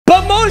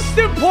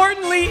most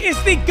importantly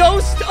is the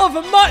Ghost of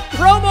Mutt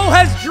promo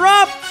has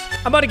dropped.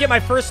 I'm about to get my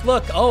first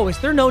look. Oh, is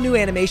there no new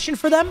animation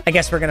for them? I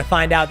guess we're gonna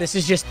find out. This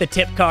is just the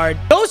tip card.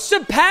 Ghosts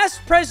of past,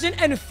 present,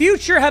 and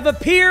future have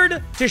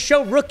appeared to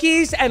show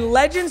rookies and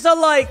legends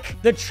alike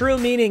the true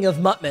meaning of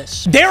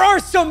Muttmas. There are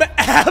some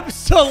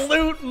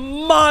absolute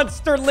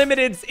monster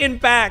limiteds in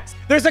packs.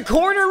 There's a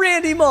corner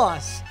Randy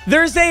Moss.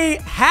 There's a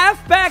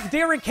halfback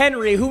Derrick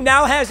Henry, who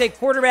now has a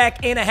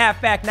quarterback and a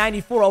halfback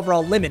 94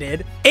 overall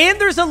limited. And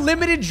there's a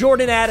limited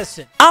Jordan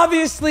Addison.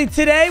 Obviously,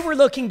 today we're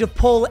looking to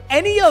pull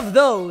any of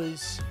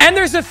those. And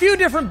there's a few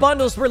different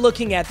bundles we're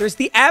looking at. There's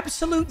the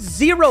Absolute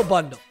Zero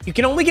bundle. You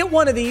can only get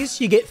one of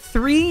these. You get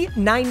 3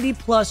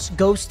 90+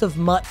 Ghost of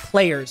Mutt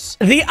players.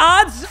 The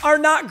odds are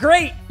not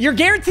great. You're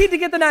guaranteed to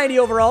get the 90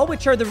 overall,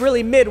 which are the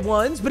really mid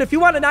ones. But if you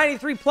want a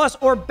 93+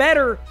 or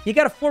better, you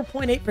got a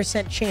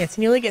 4.8% chance,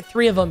 and you only get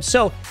 3 of them.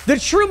 So the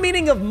true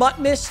meaning of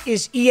Muttmas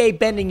is EA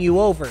bending you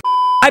over.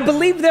 I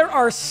believe there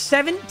are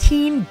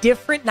 17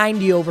 different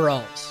 90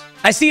 overalls.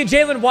 I see a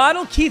Jalen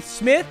Waddle, Keith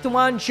Smith,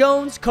 DeJuan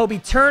Jones, Kobe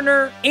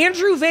Turner,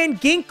 Andrew Van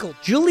Ginkel,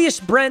 Julius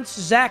Brents,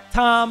 Zach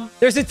Tom.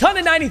 There's a ton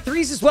of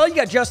 93s as well. You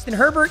got Justin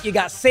Herbert. You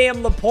got Sam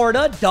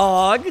Laporta,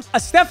 dog. A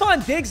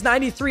Stephon Diggs,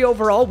 93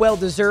 overall,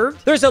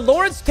 well-deserved. There's a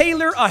Lawrence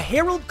Taylor, a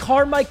Harold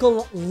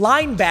Carmichael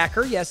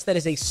linebacker. Yes, that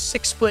is a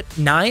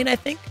 6'9", I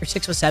think, or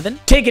 6'7".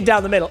 Take it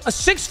down the middle. A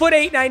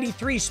 6'8",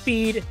 93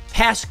 speed,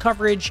 pass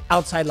coverage,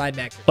 outside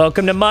linebacker.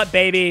 Welcome to Mutt,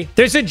 baby.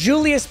 There's a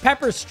Julius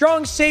Peppers,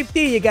 strong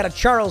safety. You got a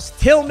Charles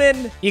Tillman.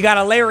 You got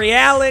a Larry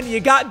Allen. You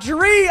got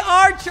Dree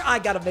Archer. I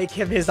got to make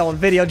him his own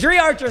video. Dree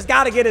Archer's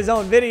got to get his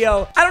own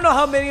video. I don't know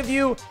how many of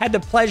you had the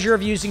pleasure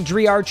of using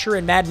Dree Archer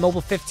in Madden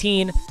Mobile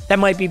 15. That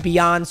might be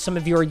beyond some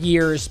of your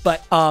years,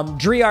 but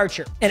Dree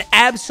Archer, an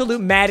absolute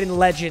Madden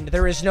legend.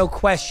 There is no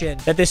question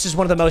that this is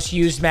one of the most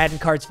used Madden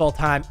cards of all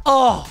time.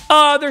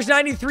 There's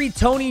 93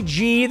 Tony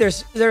G.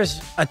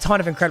 There's a ton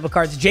of incredible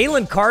cards.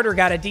 Jalen Carter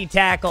got a D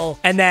tackle,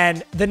 and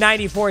then the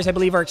 94s, I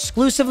believe, are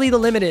exclusively the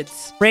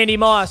limiteds. Randy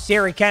Moss,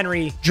 Derrick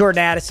Henry, Jordan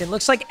Addison.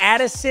 Looks like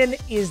Addison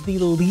is the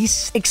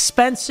least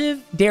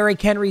expensive. Derrick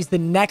Henry's the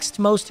next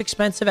most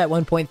expensive at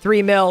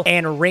 1.3 mil.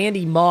 And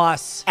Randy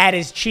Moss at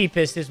his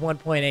cheapest is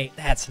 1.8.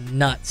 That's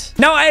nuts.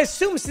 Now, I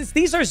assume since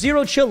these are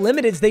Zero Chill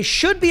limiteds, they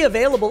should be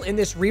available in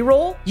this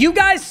reroll. You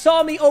guys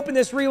saw me open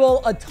this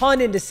reroll a ton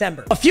in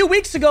December. A few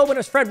weeks ago when it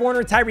was Fred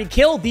Warner, Tyreek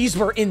Hill, these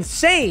were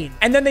insane.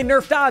 And then they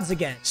nerfed odds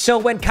again. So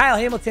when Kyle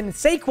Hamilton and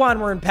Saquon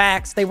were in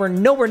packs, they were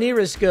nowhere near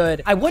as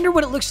good. I wonder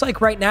what it looks like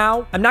right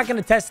now. I'm not going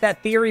to test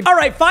that theory. All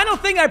right, final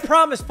thing I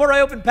promised before I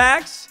open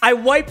packs. I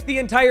wiped the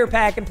entire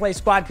pack and play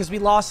squad because we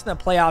lost in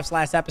the playoffs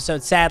last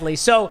episode, sadly.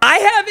 So I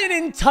have an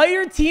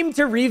entire team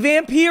to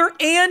revamp here,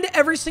 and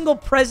every single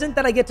present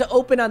that I get to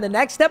open on the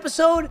next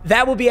episode,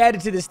 that will be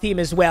added to this team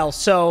as well.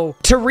 So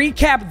to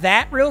recap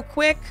that real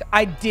quick,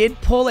 I did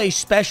pull a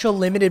special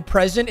limited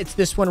present. It's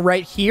this one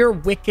right here,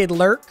 Wicked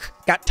Lurk.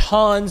 Got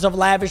tons of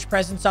lavish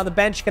presents on the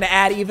bench. Gonna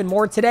add even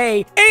more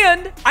today.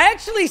 And I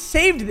actually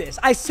saved this.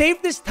 I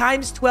saved this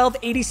times 12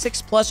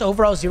 86+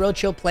 overall Zero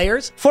Chill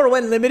players for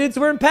when limiteds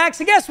were in packs.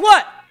 And guess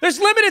what? There's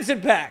limiteds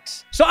in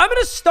packs. So I'm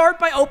gonna start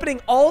by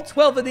opening all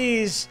 12 of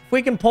these. If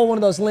we can pull one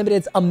of those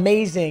limiteds,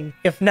 amazing.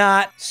 If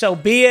not, so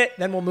be it.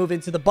 Then we'll move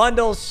into the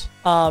bundles.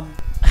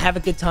 Have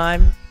a good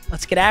time.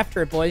 Let's get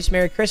after it, boys.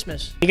 Merry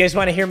Christmas. You guys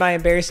want to hear my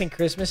embarrassing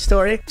Christmas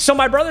story? So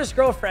my brother's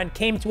girlfriend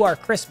came to our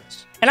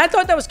Christmas, and I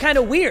thought that was kind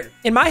of weird.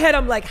 In my head,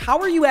 I'm like, how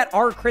are you at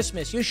our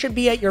Christmas? You should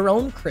be at your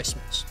own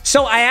Christmas.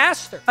 So I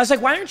asked her, I was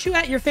like, why aren't you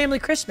at your family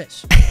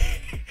Christmas?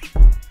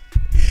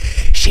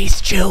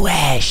 She's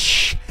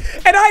Jewish.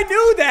 And I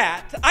knew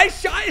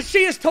that.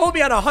 She has told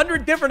me on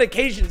 100 different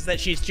occasions that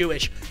she's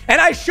Jewish.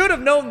 And I should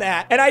have known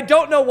that. And I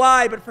don't know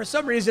why, but for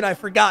some reason, I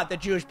forgot that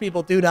Jewish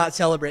people do not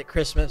celebrate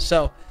Christmas.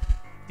 So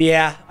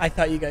yeah, I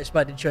thought you guys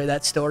might enjoy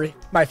that story.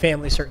 My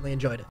family certainly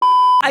enjoyed it.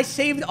 I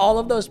saved all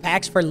of those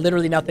packs for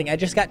literally nothing. I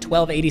just got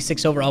 12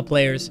 86 overall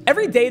players.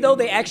 Every day, though,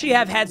 they actually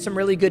have had some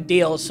really good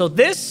deals. So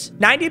this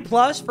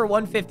 90+ for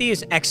 150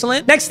 is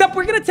excellent. Next up,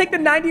 we're going to take the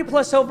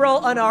 90+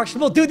 overall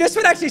unauctionable. Dude, this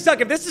would actually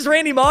suck. If this is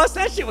Randy Moss,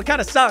 that shit would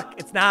kind of suck.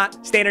 It's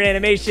not. Standard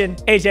animation,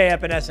 AJ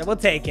Epinesa. We'll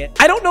take it.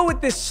 I don't know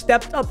what this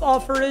stepped up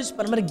offer is,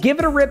 but I'm going to give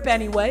it a rip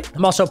anyway.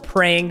 I'm also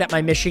praying that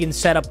my Michigan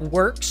setup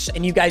works,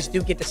 and you guys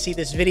do get to see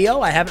this video.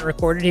 I haven't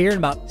recorded here in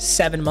about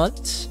 7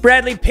 months.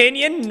 Bradley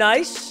Pinion,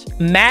 nice.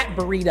 Matt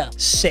Breida,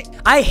 sick.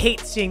 I hate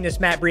seeing this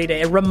Matt Breida.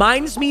 It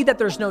reminds me that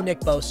there's no Nick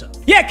Bosa.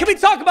 Yeah, can we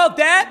talk about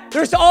that?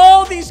 There's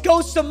all these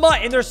Ghosts of Mutt,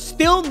 and there's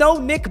still no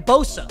Nick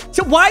Bosa.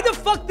 So why the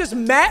fuck does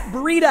Matt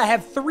Breida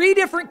have 3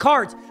 different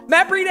cards?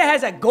 Matt Breida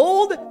has a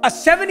gold, a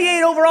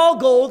 78 overall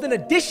gold, an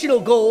additional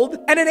gold,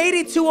 and an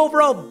 82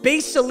 overall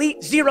base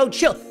elite Zero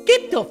Chill.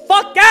 Get the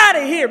fuck out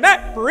of here,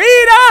 Matt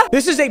Breida!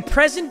 This is a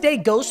present-day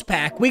ghost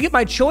pack. We get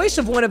my choice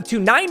of one of 2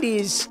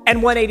 90s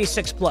and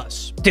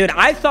 186+. Dude,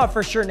 I thought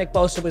for sure Nick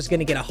Bosa was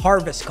going to get a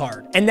Harvest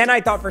card, and then I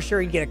thought for sure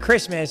he'd get a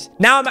Christmas.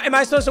 Now, am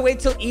I supposed to wait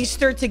till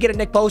Easter to get a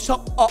Nick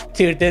Bosa? Oh,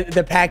 dude,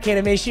 the pack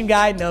animation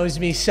guy knows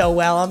me so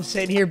well. I'm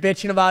sitting here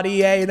bitching about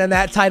EA, and then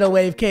that tidal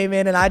wave came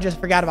in, and I just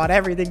forgot about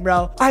everything,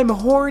 bro. I'm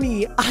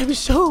horny. I'm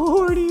so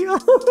horny. Oh my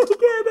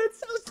God, that's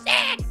so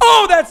sick.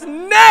 Oh, that's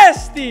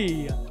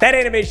nasty. That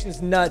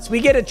animation's nuts. We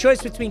get a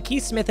choice between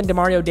Keith Smith and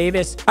Demario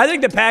Davis. I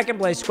think the pack and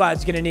play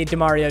squad's gonna need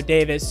Demario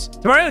Davis.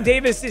 Demario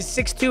Davis is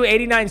 6'2",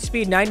 89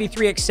 speed,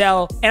 93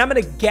 excel, and I'm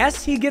gonna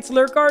guess he gets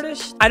Lurk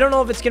Artist. I don't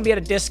know if it's gonna be at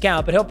a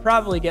discount, but he'll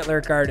probably get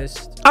Lurk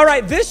Artist. All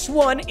right, this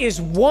one is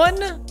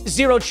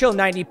 1-0 chill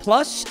 90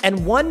 plus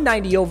and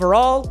 190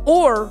 overall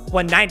or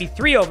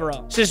 193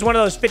 overall. So this is one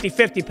of those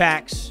 50-50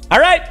 packs. All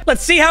right,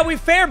 let's see how we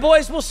fare,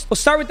 boys. We'll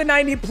start with the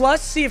 90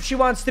 plus, see if she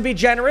wants to be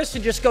generous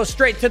and just go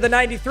straight to the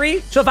 93.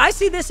 So if I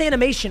see this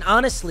animation,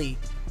 honestly,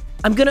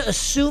 I'm going to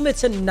assume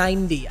it's a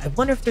 90. I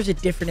wonder if there's a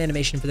different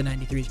animation for the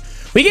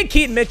 93s. We get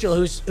Keaton Mitchell,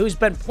 who's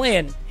been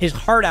playing his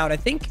heart out. I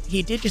think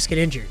he did just get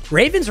injured.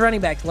 Ravens running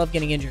backs love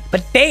getting injured.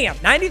 But damn,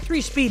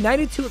 93 speed,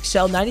 92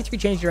 excel, 93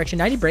 change direction,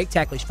 90 break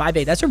tackle. He's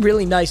 5'8". That's a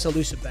really nice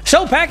elusive back.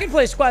 So pack and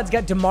play squad's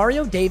got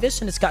Demario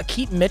Davis, and it's got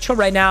Keaton Mitchell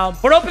right now.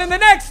 We're opening the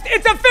next.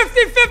 It's a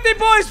 50-50,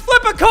 boys.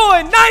 Flip a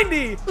coin.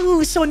 90.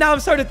 Ooh, so now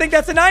I'm starting to think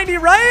that's a 90,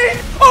 right?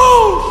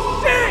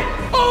 Oh,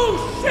 shit.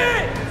 Oh,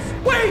 shit.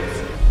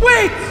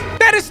 Wait.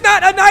 That is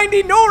not a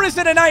 90, nor is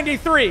it a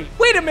 93.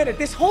 Wait a minute.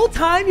 This whole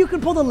time you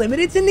can pull the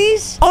limiteds in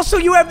these? Also,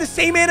 you have the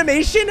same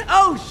animation?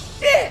 Oh,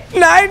 shit.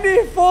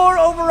 94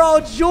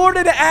 overall.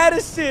 Jordan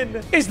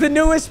Addison is the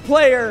newest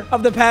player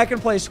of the pack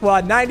and play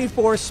squad.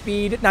 94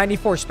 speed,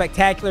 94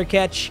 spectacular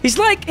catch. He's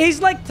like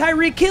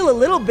Tyreek Hill a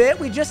little bit.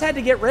 We just had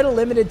to get rid of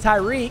limited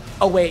Tyreek.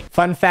 Oh, wait.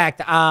 Fun fact.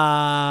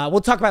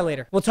 We'll talk about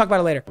it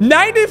later.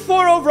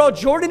 94 overall.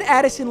 Jordan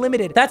Addison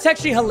limited. That's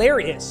actually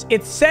hilarious.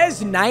 It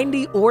says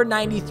 90 or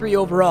 93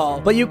 overall,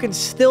 but you can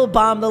still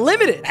bomb the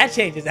limited. That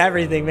changes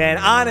everything, man.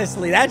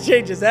 Honestly, that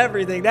changes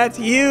everything. That's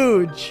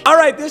huge. All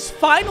right, this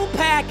final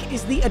pack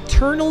is the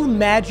Eternal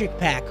Magic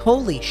Pack.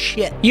 Holy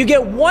shit. You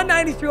get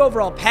 193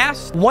 overall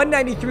past,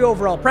 193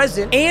 overall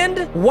present, and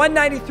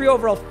 193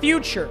 overall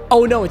future.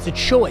 Oh no, it's a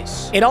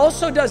choice. It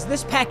also does,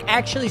 this pack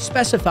actually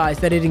specifies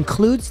that it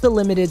includes the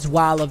limiteds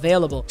while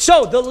available.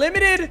 So the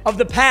limited of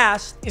the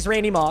past is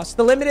Randy Moss.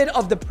 The limited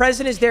of the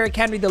present is Derrick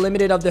Henry. The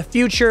limited of the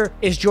future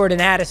is Jordan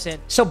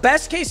Addison. So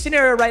best case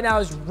scenario right now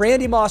is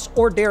Randy Moss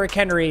or Derrick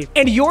Henry.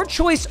 And your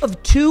choice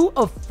of 2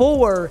 of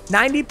 4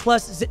 90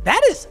 plus,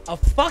 that is a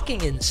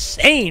fucking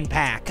insane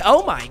pack.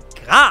 Oh my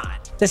God.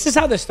 This is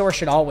how the store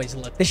should always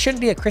look. This shouldn't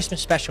be a Christmas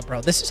special,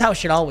 bro. This is how it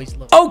should always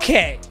look.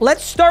 Okay,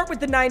 let's start with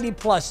the 90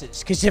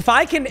 pluses. Because if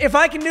I can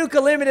nuke a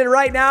limited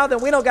right now,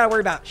 then we don't got to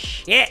worry about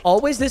shit.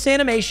 Always this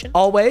animation.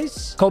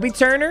 Always. Kobe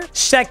Turner.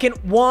 Second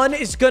one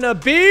is going to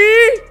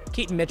be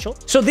Keaton Mitchell.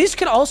 So these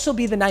could also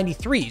be the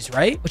 93s,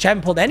 right? Which I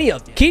haven't pulled any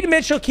of yet. Keaton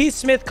Mitchell, Keith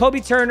Smith,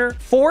 Kobe Turner.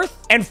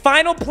 Fourth and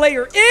final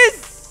player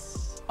is...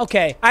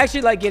 Okay, I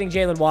actually like getting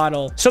Jalen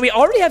Waddle. So we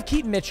already have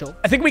Keaton Mitchell.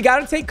 I think we got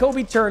to take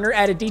Kobe Turner,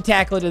 add a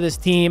D-tackler to this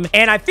team.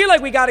 And I feel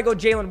like we got to go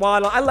Jalen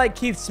Waddle. I like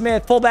Keith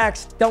Smith.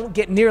 Fullbacks don't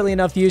get nearly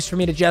enough use for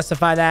me to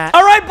justify that.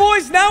 All right,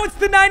 boys, now it's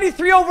the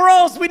 93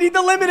 overalls. We need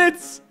the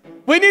limiteds.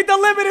 We need the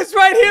limiteds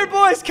right here,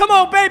 boys. Come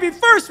on, baby.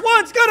 First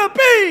one's gonna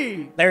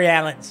be Larry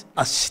Allen's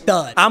a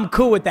stud. I'm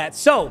cool with that.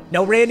 So,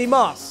 no Randy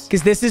Moss,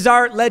 because this is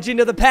our legend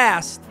of the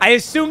past. I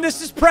assume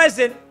this is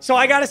present, so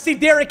I gotta see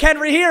Derrick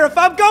Henry here if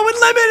I'm going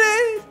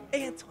limited.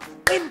 Antoine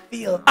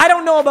Winfield. I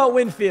don't know about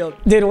Winfield.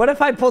 Dude, what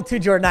if I pull 2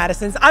 Jordan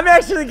Addisons? I'm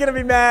actually gonna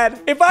be mad.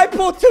 If I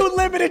pull 2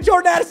 limited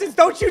Jordan Addisons,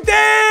 don't you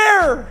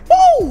dare!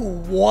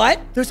 Oh, what?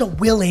 There's a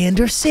Will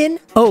Anderson?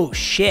 Oh,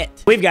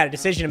 shit. We've got a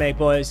decision to make,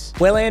 boys.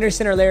 Will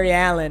Anderson or Larry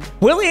Allen?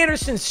 Will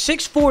Anderson,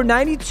 6'4",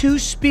 92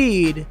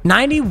 speed,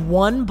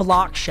 91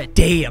 block shot.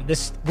 Damn,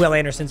 this Will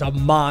Anderson's a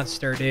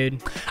monster,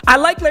 dude. I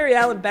like Larry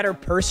Allen better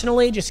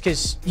personally, just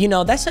because, you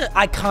know, that's an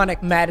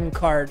iconic Madden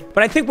card.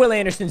 But I think Will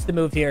Anderson's the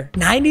move here.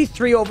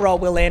 93 overall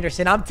Will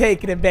Anderson. I'm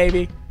taking him,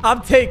 baby.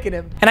 I'm taking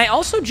him. And I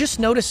also just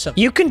noticed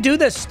something. You can do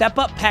the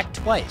step-up pack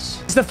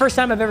twice. It's the first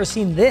time I've ever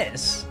seen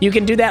this. You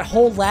can do that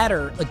whole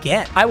ladder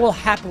again. I will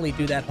happily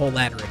do that whole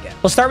ladder again.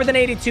 We'll start with an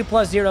 82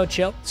 plus 0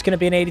 chill. It's going to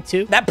be an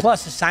 82. That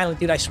plus is silent,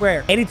 dude, I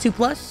swear. 82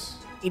 plus,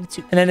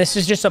 82. And then this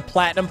is just a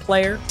platinum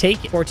player.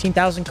 Take it.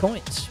 14,000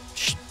 coins.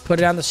 Put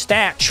it on the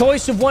stack.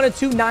 Choice of 1 of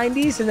 2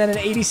 90s, and then an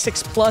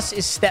 86 plus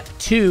is step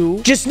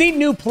 2. Just need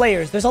new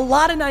players. There's a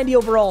lot of 90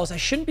 overalls. I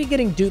shouldn't be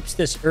getting dupes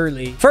this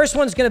early. First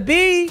one's gonna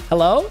be,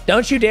 hello?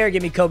 Don't you dare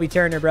give me Kobe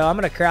Turner, bro. I'm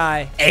gonna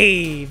cry.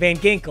 Hey, Van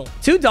Ginkel.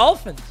 2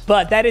 Dolphins.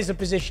 But that is a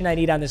position I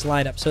need on this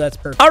lineup, so that's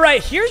perfect. All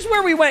right, here's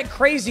where we went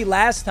crazy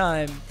last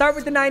time. Start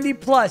with the 90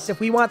 plus.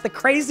 If we want the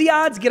crazy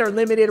odds, get our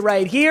limited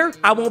right here.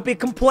 I won't be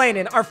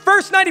complaining. Our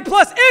first 90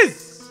 plus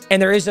is...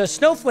 And there is a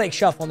snowflake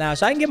shuffle now,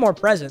 so I can get more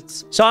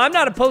presents. So I'm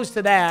not opposed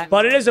to that,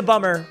 but it is a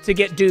bummer to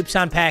get dupes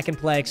on pack and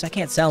play because I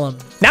can't sell them.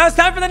 Now it's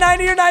time for the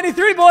 90 or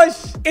 93,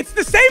 boys. It's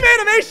the same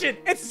animation.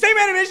 It's the same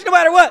animation no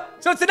matter what.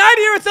 So it's a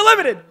 90 or it's a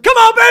limited. Come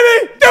on,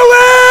 baby. Do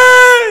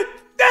it!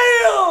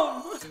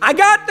 Damn! I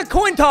got the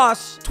coin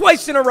toss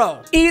twice in a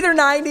row. Either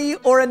 90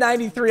 or a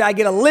 93. I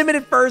get a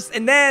limited first,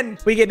 and then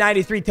we get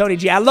 93 Tony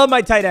G. I love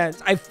my tight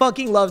ends. I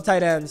fucking love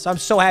tight ends. So I'm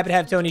so happy to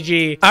have Tony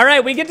G. All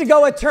right, we get to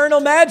go Eternal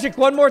Magic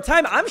one more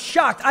time. I'm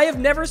shocked. I have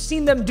never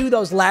seen them do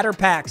those ladder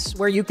packs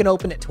where you can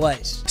open it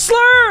twice.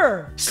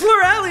 Slur!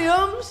 Slur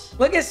Alliums.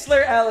 Look at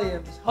Slur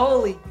Alliums.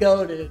 Holy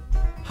goated.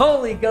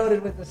 Holy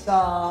goated with the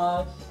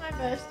sauce. My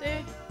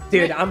bestie.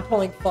 Dude, I'm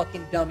pulling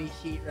fucking dummy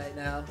heat right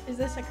now. Is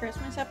this a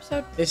Christmas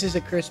episode? This is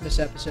a Christmas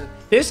episode.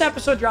 This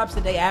episode drops the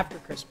day after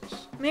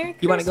Christmas. Merry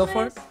Christmas. You want to go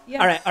for it?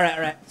 Yeah. All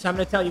right. So I'm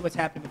going to tell you what's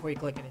happening before you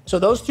click it. So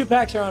those 2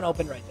 packs are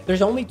unopened right there.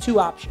 There's only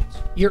 2 options.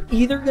 You're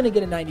either going to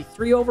get a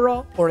 93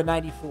 overall or a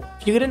 94.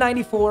 If you get a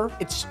 94,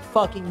 it's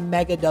fucking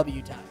mega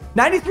W time.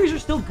 93s are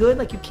still good.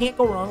 Like, you can't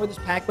go wrong with this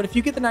pack. But if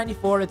you get the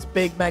 94, it's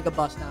big mega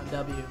bust down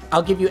W.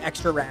 I'll give you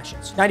extra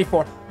rations.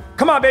 94.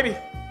 Come on, baby.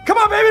 Come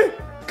on, baby.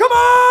 Come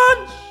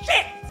on.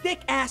 Shit.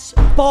 Thick ass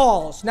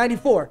balls.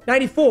 94,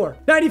 94,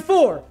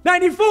 94,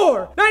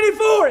 94,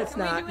 94. It's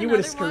not. You would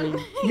have screamed.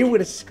 You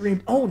would have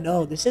screamed. Oh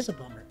no, this is a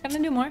bummer. Can I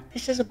do more?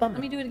 This is a bummer.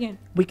 Let me do it again.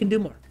 We can do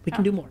more. We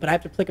can do more. But I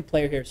have to pick a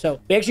player here.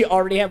 So we actually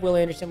already have Will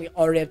Anderson. We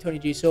already have Tony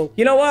G. So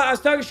you know what? I was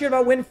talking shit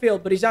about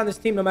Winfield, but he's on this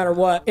team no matter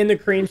what. In the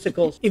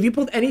creamsicles. If you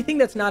pulled anything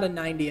that's not a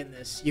 90 in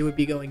this, you would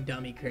be going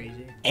dummy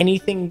crazy.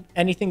 Anything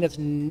that's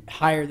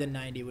higher than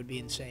 90 would be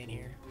insane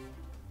here.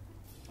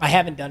 I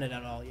haven't done it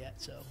at all yet,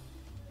 so.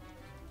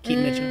 Keith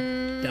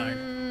Mitchell.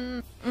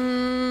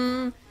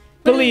 Darn.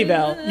 Believe,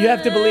 Al. You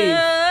have to believe. You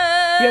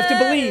have to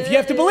believe. You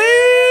have to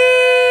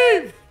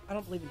believe! I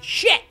don't believe in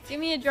shit! Give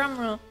me a drum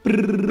roll.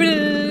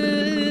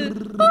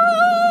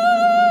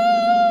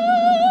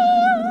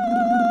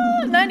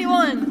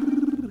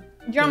 91.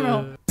 Drum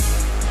roll.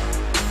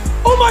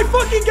 Oh my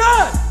fucking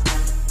god!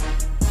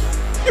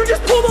 You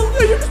just pulled a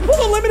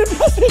limited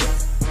present!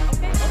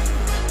 Okay.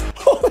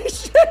 Holy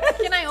shit!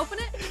 Can I open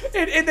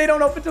it? And they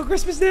don't open till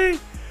Christmas Day?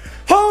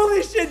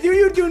 Holy shit,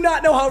 you do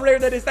not know how rare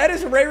that is. That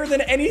is rarer than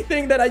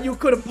anything that you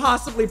could have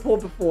possibly pulled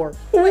before.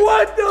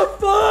 What the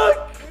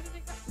fuck?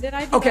 Where did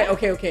I do that?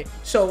 Okay.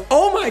 So,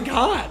 oh my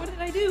god. What did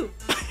I do?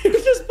 You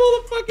just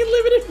pulled a fucking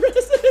limited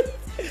present.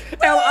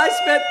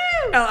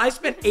 I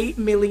spent 8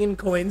 million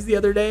coins the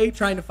other day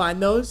trying to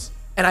find those,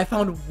 and I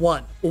found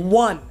one.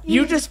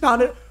 You just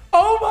found it.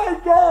 Oh my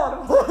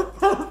god.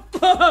 What the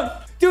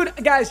fuck? Dude,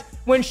 guys,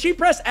 when she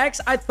pressed X,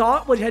 I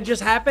thought what had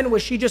just happened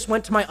was she just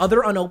went to my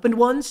other unopened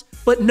ones.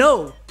 But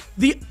no,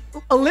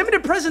 a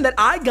limited present that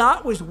I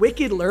got was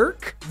Wicked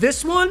Lurk.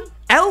 This one,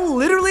 Elle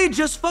literally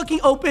just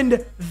fucking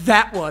opened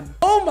that one.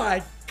 Oh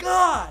my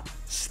god.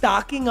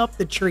 Stocking up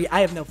the tree.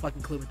 I have no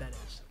fucking clue what that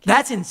is.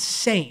 That's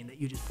insane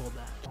that you just pulled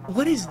that.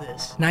 What is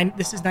this?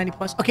 This is 90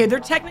 plus? Okay, there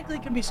technically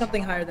could be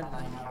something higher than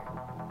 90 here.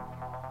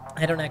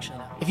 I don't actually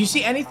know. If you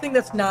see anything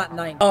that's not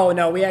 90. Oh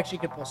no, we actually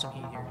could pull some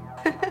heat here.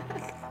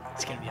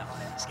 It's gonna be online.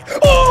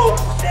 Oh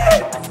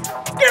shit!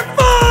 Get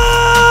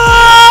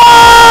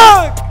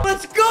fucked!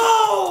 Let's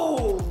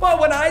go! But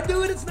when I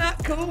do it, it's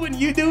not cool. When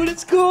you do it,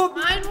 it's cool.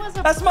 Mine was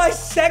a... That's my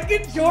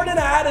second Jordan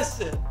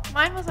Addison.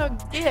 Mine was a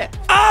gift.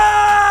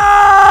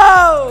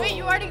 Oh! Wait,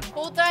 you already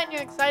pulled that and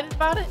you're excited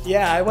about it?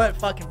 Yeah, I went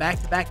fucking back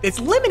to back. It's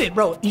limited,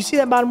 bro. You see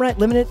that bottom right?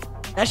 Limited?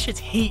 That shit's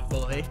heat,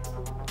 boy.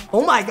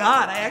 Oh my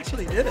god, I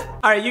actually did it.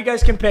 All right, you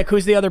guys can pick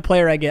who's the other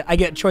player I get. I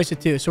get a choice of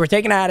 2. So we're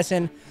taking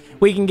Addison.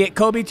 We can get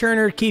Kobe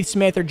Turner, Keith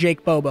Smith, or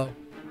Jake Bobo.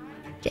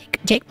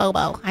 Jake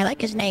Bobo. I like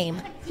his name.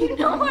 You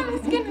know I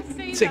was gonna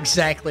say That's that.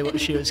 exactly what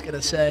she was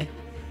gonna say.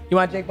 You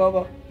want Jake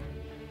Bobo?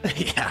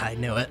 Yeah, I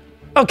knew it.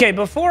 Okay,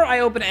 before I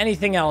open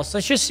anything else,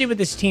 let's just see what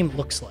this team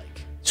looks like.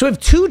 So we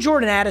have 2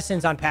 Jordan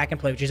Addisons on pack and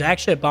play, which is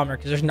actually a bummer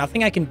because there's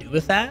nothing I can do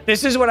with that.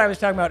 This is what I was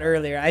talking about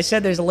earlier. I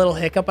said there's a little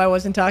hiccup I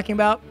wasn't talking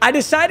about. I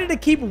decided to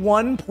keep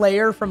 1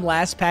 player from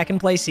last pack and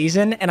play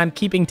season, and I'm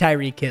keeping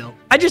Tyreek Hill.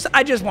 I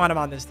just want him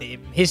on this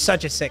team. He's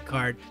such a sick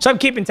card. So I'm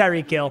keeping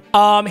Tyreek Hill.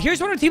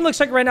 Here's what our team looks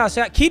like right now.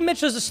 So Keith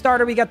Mitchell's the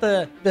starter. We got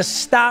the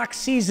stock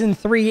season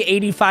 3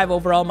 85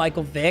 overall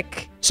Michael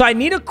Vick. So I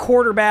need a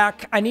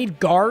quarterback. I need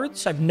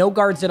guards. I have no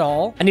guards at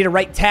all. I need a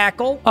right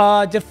tackle.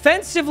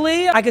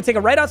 Defensively, I could take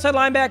a right outside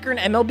linebacker, an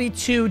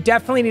MLB2.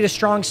 Definitely need a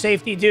strong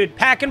safety. Dude,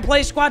 pack and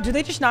play squad, do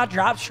they just not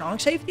drop strong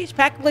safeties?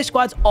 Pack and play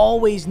squads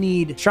always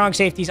need strong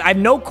safeties. I have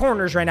no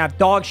corners right now. I have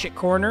dog shit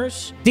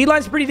corners.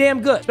 D-line's pretty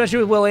damn good, especially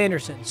with Will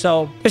Anderson.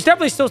 So there's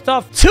definitely still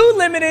stuff. 2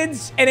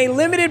 limiteds and a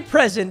limited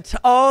present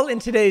all in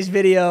today's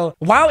video.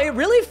 Wow, it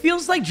really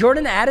feels like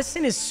Jordan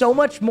Addison is so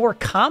much more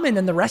common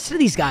than the rest of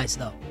these guys,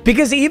 though.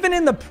 Because even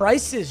in the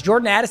prices,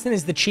 Jordan Addison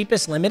is the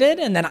cheapest limited,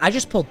 and then I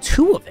just pulled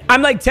 2 of it.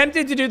 I'm like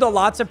tempted to do the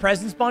lots of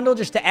presents bundle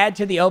just to add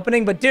to the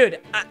opening, but dude,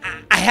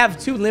 I have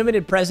 2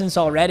 limited presents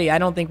already. I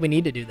don't think we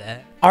need to do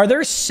that. Are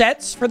there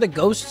sets for the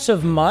Ghosts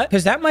of Mutt?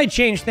 Because that might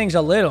change things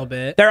a little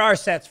bit. There are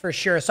sets for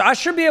sure, so I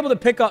should be able to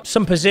pick up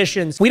some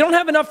positions. We don't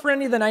have enough for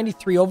any of the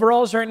 93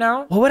 overalls right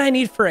now. What would I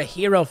need for a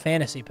hero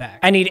fantasy pack?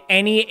 I need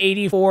any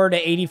 84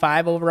 to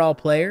 85 overall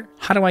player.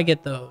 How do I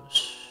get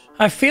those?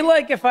 I feel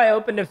like if I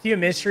opened a few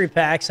mystery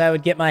packs, I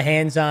would get my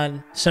hands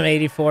on some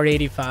 84,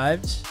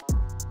 85s.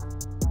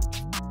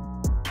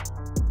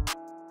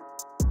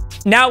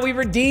 Now we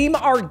redeem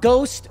our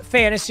Ghost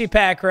Fantasy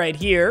Pack right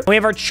here. We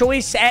have our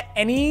choice at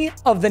any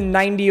of the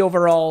 90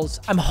 overalls.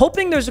 I'm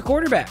hoping there's a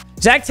quarterback.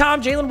 Zach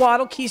Tom, Jalen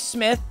Waddle, Keith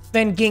Smith,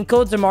 Van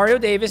Ginkel, Demario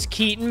Davis,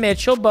 Keaton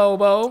Mitchell,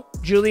 Bobo,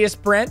 Julius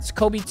Brents,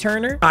 Kobe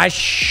Turner. I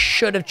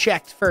should have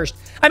checked first.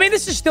 I mean,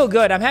 this is still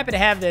good. I'm happy to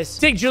have this.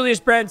 Take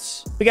Julius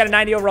Brents. We got a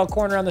 90 overall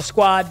corner on the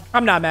squad.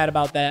 I'm not mad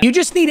about that. You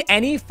just need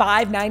any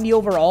 590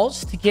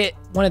 overalls to get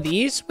one of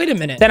these? Wait a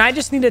minute. Then I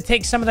just need to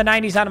take some of the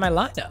 90s out of my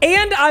lineup.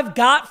 And I've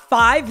got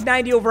 5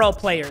 90 overall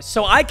players,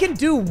 so I can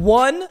do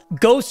one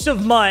Ghosts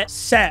of Mutt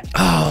set.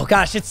 Oh,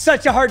 gosh. It's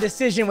such a hard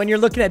decision when you're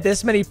looking at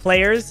this many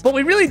players. But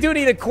we really do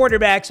need a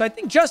quarterback, so I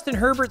think Justin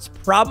Herbert's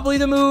probably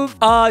the move.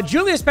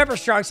 Julius Pepper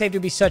Strong Safety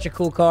would be such a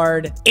cool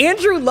card.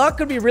 Andrew Luck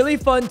would be really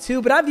fun,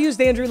 too, but I've used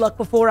Andrew Luck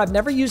before. I've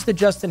never used the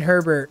Justin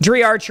Herbert.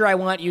 Dre Archer, I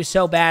want you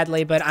so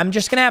badly, but I'm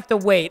just going to have to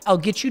wait. I'll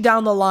get you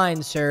down the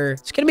line, sir.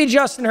 It's going to be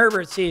Justin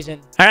Herbert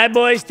season. All right,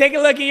 boys, take a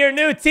look at your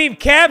new team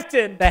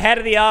captain, the head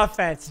of the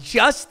offense,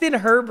 Justin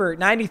Herbert,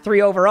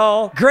 93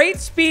 overall. Great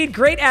speed,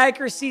 great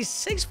accuracy,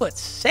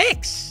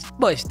 6'6".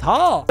 Boy's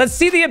tall. Let's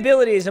see the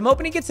abilities. I'm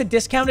hoping he gets a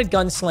discounted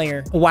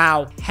gunslinger.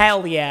 Wow.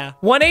 Hell yeah.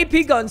 1 AP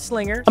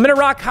gunslinger. I'm going to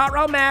rock Hot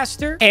Route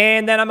Master,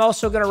 and then I'm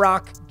also going to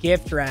rock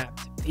Gift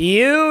Wrapped.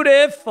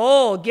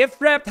 Beautiful. Gift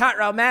Wrapped Hot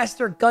Route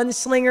Master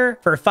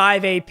Gunslinger for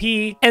 5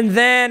 AP. And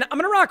then I'm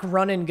going to rock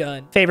Run and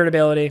Gun. Favorite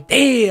ability.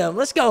 Damn.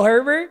 Let's go,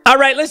 Herbert. All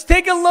right. Let's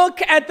take a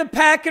look at the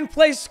pack and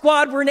play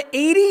squad. We're an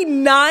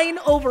 89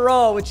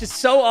 overall, which is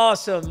so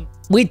awesome.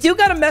 We do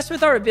got to mess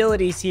with our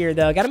abilities here,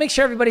 though. Got to make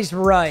sure everybody's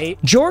right.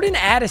 Jordan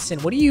Addison,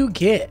 what do you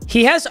get?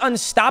 He has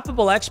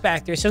Unstoppable X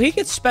Factor, so he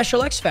gets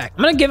Special X Factor.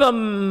 I'm going to give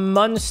him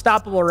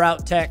Unstoppable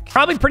Route Tech.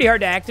 Probably pretty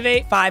hard to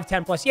activate. 5,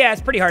 10 plus. Yeah,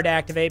 it's pretty hard to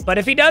activate, but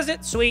if he does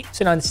it, sweet. It's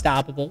an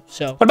Unstoppable.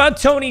 So what about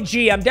Tony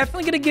G? I'm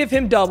definitely going to give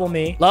him Double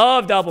Me.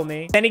 Love Double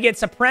Me. Then he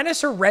gets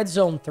Apprentice or Red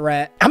Zone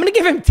Threat. I'm going to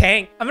give him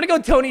Tank. I'm going to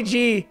go Tony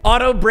G.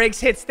 Auto Breaks,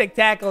 Hit Stick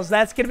Tackles.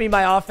 That's going to be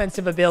my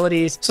offensive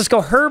abilities. So let's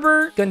go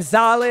Herbert,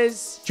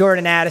 Gonzalez,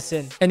 Jordan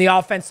Addison. And the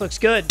offense looks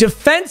good.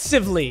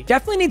 Defensively,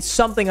 definitely needs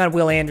something on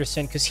Will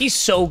Anderson because he's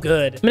so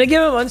good. I'm going to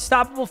give him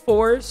Unstoppable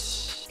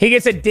Force. He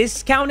gets a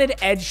discounted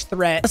edge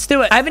threat. Let's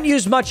do it. I haven't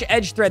used much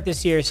edge threat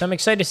this year, so I'm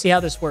excited to see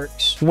how this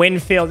works.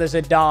 Winfield is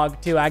a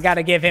dog, too. I got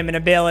to give him an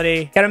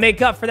ability. Got to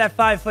make up for that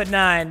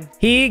 5'9".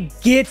 He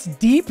gets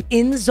deep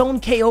in zone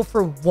KO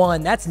for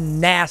 1. That's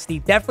nasty.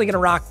 Definitely going to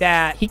rock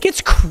that. He gets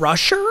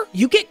Crusher?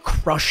 You get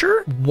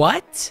Crusher?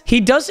 What?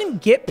 He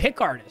doesn't get Pick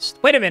Artist.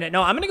 Wait a minute.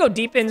 No, I'm going to go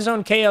deep in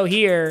zone KO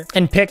here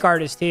and Pick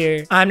Artist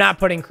here. I'm not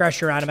putting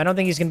Crusher on him. I don't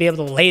think he's going to be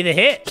able to lay the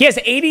hit. He has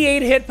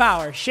 88 hit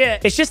power.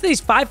 Shit. It's just that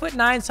he's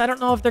 5'9", so I don't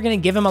know if they're going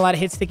to give him a lot of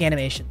hit stick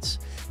animations.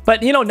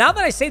 But, you know, now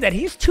that I say that,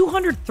 he's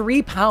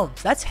 203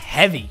 pounds. That's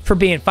heavy for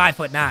being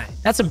 5'9".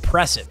 That's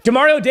impressive.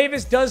 Demario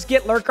Davis does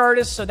get Lurk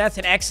Artist, so that's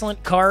an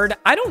excellent card.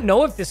 I don't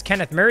know if this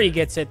Kenneth Murray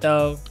gets it,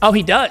 though. Oh,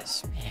 he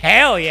does.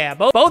 Hell yeah.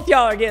 Both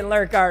y'all are getting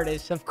Lurk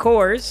Artist, of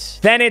course.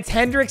 Then it's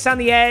Hendricks on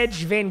the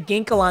edge, Van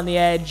Ginkel on the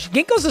edge.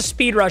 Ginkel's a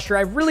speed rusher.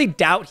 I really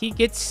doubt he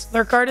gets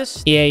Lurk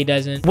Artist. Yeah, he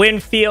doesn't.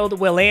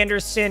 Winfield, Will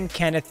Anderson,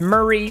 Kenneth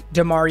Murray,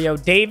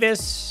 Demario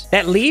Davis.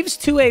 That leaves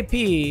 2 AP.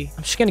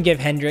 I'm just going to give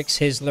Hendricks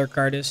his Lurk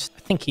Artist. I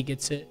think he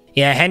gets it.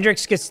 Yeah,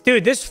 Hendricks gets...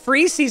 Dude, this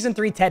free Season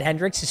 3 Ted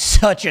Hendricks is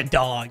such a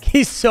dog.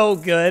 He's so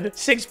good.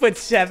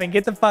 6'7".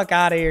 Get the fuck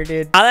out of here,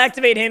 dude. I'll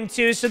activate him,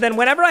 too. So then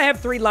whenever I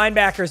have 3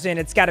 linebackers in,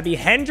 it's got to be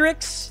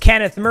Hendricks,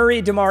 Kenneth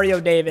Murray,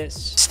 Demario Davis.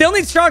 Still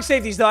need strong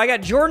safeties, though. I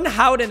got Jordan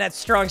Howden at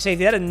strong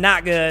safety. That is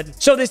not good.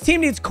 So this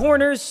team needs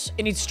corners.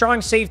 It needs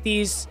strong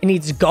safeties. It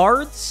needs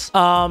guards.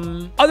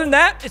 Other than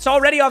that, it's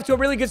already off to a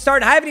really good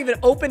start. I haven't even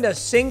opened a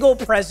single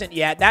present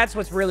yet. That's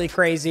what's really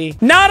crazy.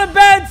 Not a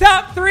bad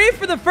top 3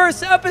 for the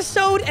first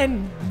episode.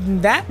 And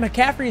that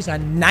McCaffrey is a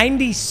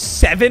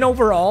 97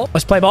 overall.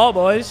 Let's play ball,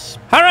 boys.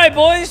 All right,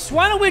 boys.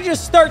 Why don't we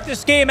just start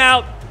this game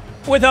out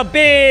with a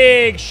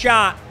big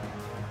shot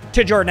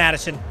to Jordan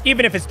Addison,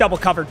 even if it's double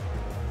covered.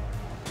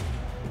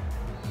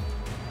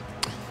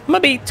 I'm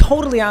going to be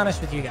totally honest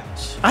with you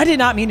guys. I did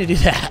not mean to do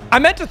that. I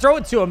meant to throw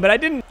it to him, but I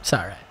didn't. It's all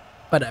right.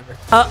 Whatever.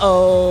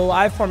 Uh-oh.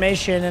 I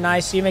formation and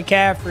I see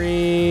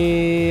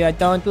McCaffrey. I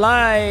don't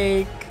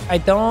like. I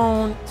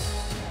don't.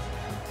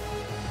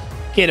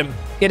 Get him.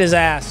 Get his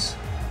ass.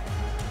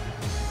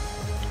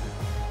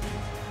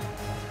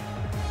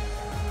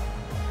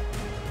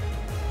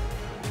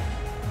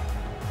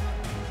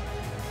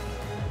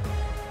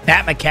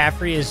 That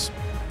McCaffrey is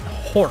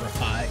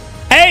horrifying.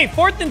 Hey,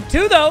 4th and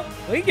 2, though.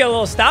 We can get a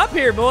little stop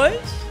here, boys.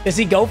 Does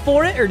he go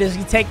for it, or does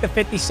he take the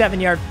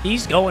 57-yard?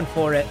 He's going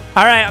for it.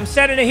 All right, I'm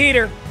setting a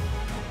heater.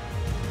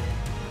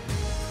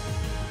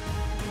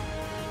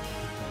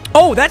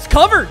 Oh, that's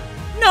covered.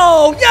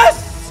 No,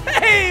 yes.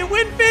 Hey,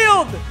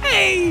 Winfield.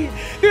 Hey.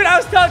 Dude, I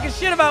was talking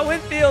shit about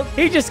Winfield.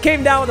 He just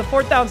came down with a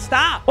 4th down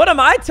stop. What am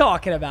I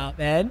talking about,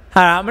 man?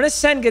 All right, I'm going to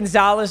send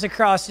Gonzalez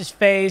across his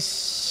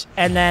face.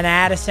 And then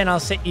Addison, I'll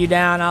sit you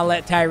down. I'll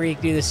let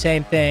Tyreek do the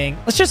same thing.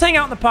 Let's just hang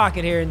out in the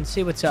pocket here and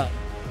see what's up.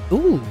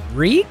 Ooh,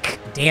 Reek?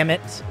 Damn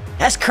it.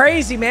 That's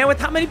crazy, man. With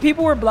how many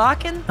people we're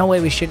blocking? No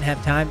way we shouldn't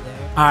have time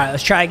there. All right,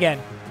 let's try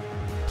again.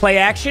 Play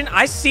action.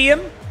 I see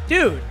him.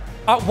 Dude,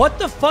 what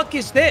the fuck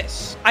is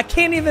this? I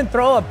can't even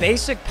throw a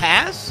basic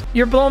pass?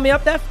 You're blowing me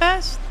up that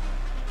fast?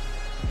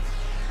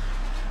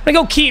 I'm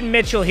gonna go Keaton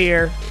Mitchell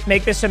here.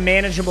 Make this a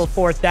manageable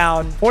 4th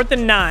down. 4th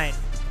and 9.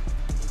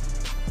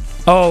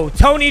 Oh,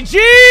 Tony G!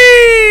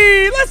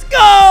 Let's go!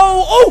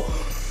 Oh,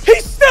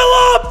 he's still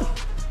up!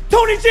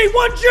 Tony G,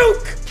 1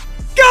 juke!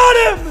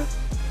 Got him!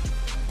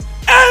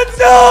 And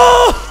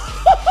no!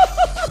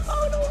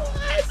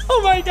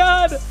 Oh my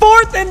God.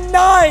 4th and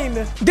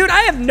 9. Dude,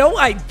 I have no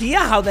idea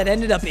how that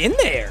ended up in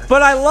there,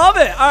 but I love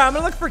it. All right, I'm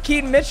gonna look for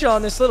Keaton Mitchell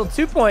on this little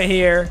 2-point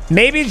here.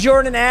 Maybe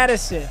Jordan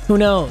Addison. Who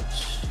knows?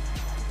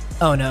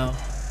 Oh no.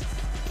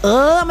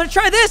 I'm gonna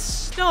try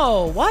this.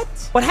 No, what?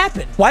 What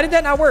happened? Why did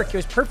that not work? It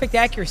was perfect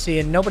accuracy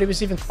and nobody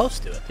was even close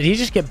to it. Did he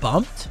just get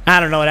bumped? I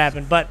don't know what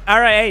happened, but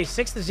all right, hey,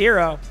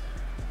 6-0.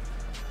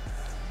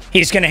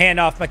 He's gonna hand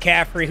off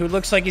McCaffrey, who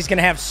looks like he's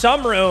gonna have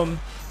some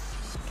room.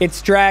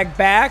 It's dragged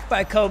back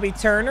by Kobe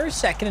Turner.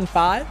 2nd and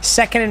 5.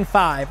 2nd and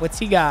 5. What's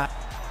he got?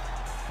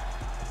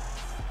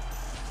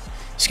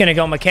 He's gonna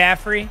go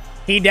McCaffrey.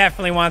 He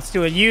definitely wants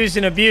to use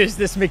and abuse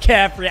this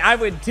McCaffrey. I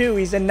would too.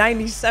 He's a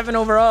 97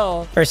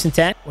 overall. 1st and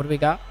 10. What do we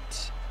got?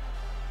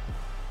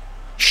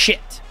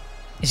 Shit.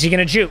 Is he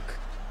going to juke?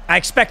 I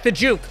expect the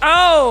juke.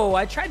 Oh,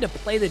 I tried to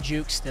play the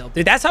juke still.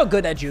 Dude, that's how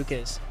good that juke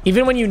is.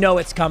 Even when you know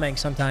it's coming,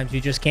 sometimes you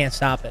just can't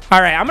stop it.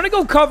 All right, I'm going to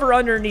go cover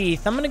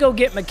underneath. I'm going to go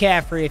get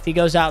McCaffrey if he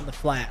goes out in the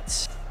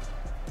flats.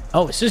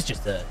 Oh, this is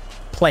just a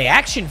play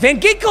action. Van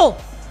Ginkel.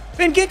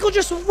 Van Ginkel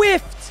just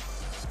whiffed.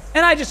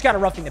 And I just got a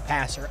roughing the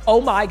passer.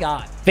 Oh, my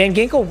God. Van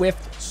Ginkel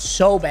whiffed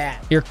so bad.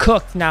 You're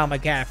cooked now,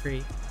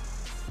 McCaffrey.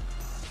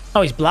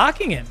 Oh, he's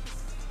blocking him.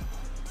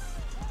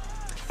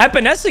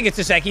 Epinesa gets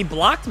a sack. He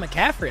blocked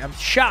McCaffrey. I'm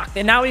shocked.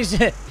 And now he's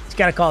got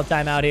to call a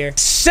timeout here.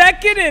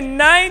 2nd and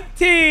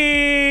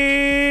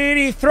 19.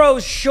 He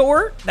throws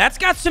short. That's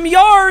got some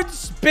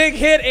yards. Big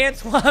hit,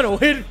 Antoine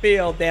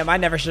Winfield. Damn, I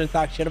never should have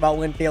talked shit about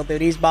Winfield,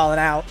 dude. He's balling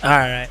out. All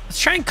right. Let's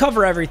try and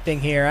cover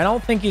everything here. I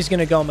don't think he's going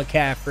to go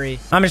McCaffrey.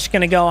 I'm just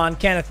going to go on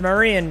Kenneth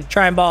Murray and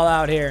try and ball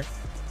out here.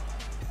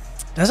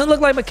 Doesn't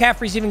look like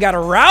McCaffrey's even got a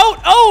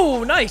route.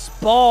 Oh, nice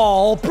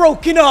ball.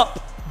 Broken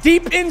up.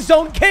 Deep in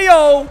zone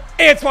KO.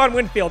 Antoine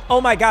Winfield.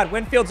 Oh my God,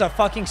 Winfield's a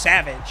fucking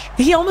savage.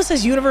 He almost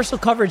has universal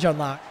coverage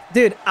unlocked.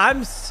 Dude,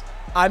 I'm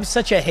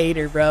such a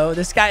hater, bro.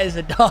 This guy is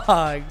a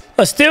dog.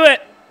 Let's do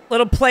it.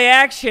 Little play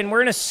action.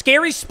 We're in a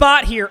scary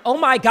spot here. Oh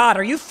my God,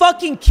 are you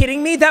fucking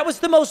kidding me? That was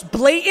the most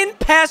blatant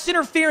pass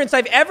interference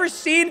I've ever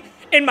seen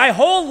in my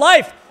whole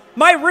life.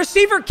 My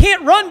receiver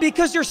can't run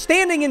because you're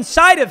standing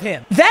inside of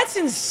him. That's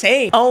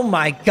insane. Oh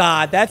my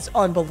God, that's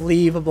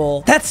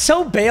unbelievable. That's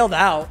so bailed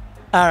out.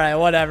 All right,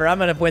 whatever. I'm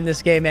going to win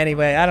this game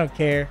anyway. I don't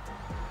care.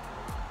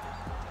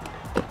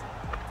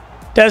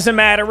 Doesn't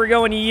matter. We're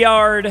going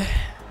yard.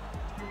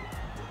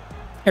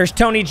 There's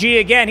Tony G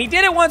again. He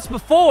did it once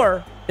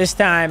before. This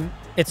time,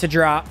 it's a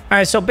drop. All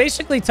right, so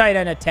basically tight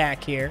end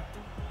attack here.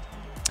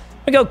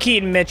 We go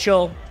Keaton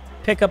Mitchell.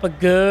 Pick up a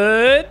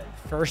good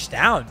 1st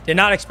down. Did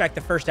not expect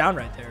the 1st down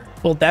right there.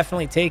 We'll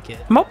definitely take it.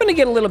 I'm hoping to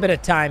get a little bit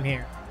of time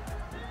here.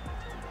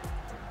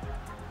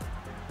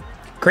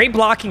 Great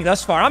blocking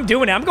thus far. I'm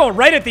doing it. I'm going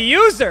right at the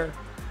user.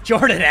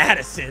 Jordan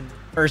Addison.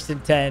 1st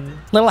and 10.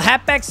 Little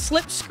halfback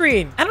slip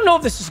screen. I don't know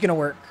if this is going to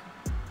work.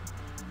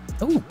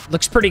 Ooh,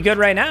 looks pretty good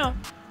right now.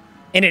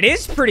 And it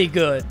is pretty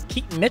good.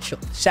 Keaton Mitchell.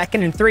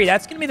 2nd and 3.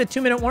 That's going to be the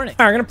 2-minute warning.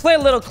 All right, we're going to play a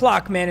little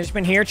clock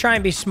management here. Try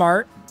and be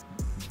smart.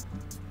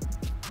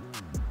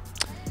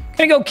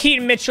 Going to go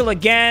Keaton Mitchell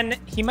again.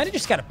 He might have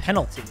just got a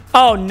penalty.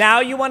 Oh,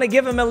 now you want to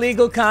give him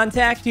illegal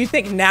contact? Do you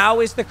think now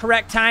is the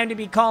correct time to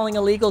be calling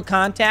illegal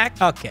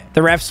contact? Okay.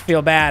 The refs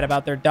feel bad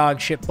about their dog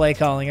shit play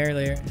calling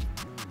earlier.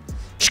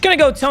 Just going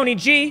to go Tony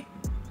G.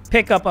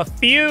 Pick up a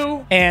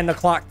few. And the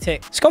clock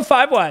ticks. Let's go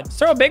 5 wide. Let's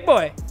throw a big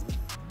boy.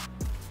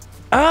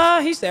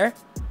 He's there.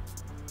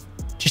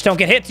 Just don't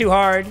get hit too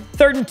hard.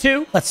 3rd and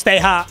 2. Let's stay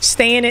hot.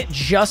 Stay in it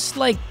just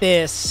like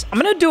this. I'm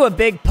going to do a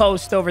big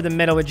post over the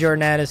middle with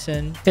Jordan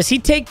Addison. Does he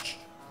take...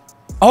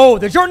 Oh,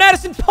 the Jordan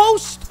Addison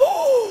post.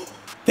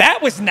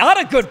 That was not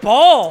a good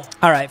ball.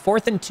 All right,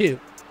 4th and 2.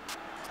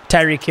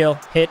 Tyreek Hill.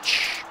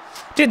 Hitch.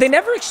 Dude, they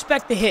never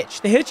expect the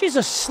hitch. The hitch is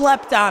a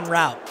slept-on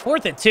route.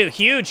 4th and 2.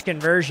 Huge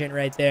conversion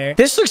right there.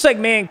 This looks like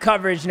man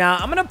coverage now.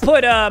 I'm going to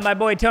put my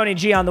boy Tony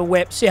G on the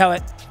whip. See how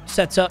it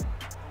sets up.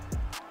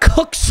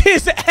 Cooks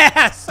his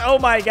ass. Oh,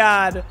 my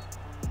God.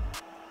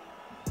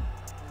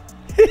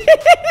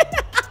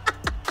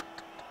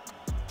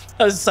 That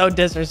was so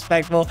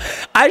disrespectful.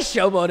 I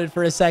showboated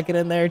for a second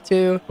in there,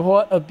 too.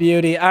 What a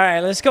beauty. All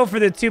right, let's go for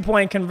the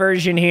 2-point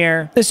conversion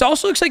here. This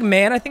also looks like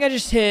man. I think I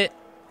just hit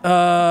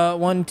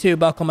 1, 2,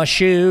 buckle my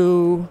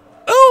shoe.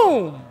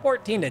 Boom.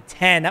 14 to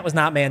 10. That was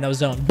not man. That was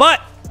zone.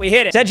 But we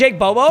hit it. Is that Jake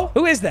Bobo?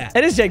 Who is that?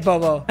 That is Jake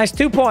Bobo. Nice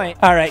 2-point.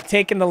 All right,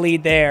 taking the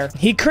lead there.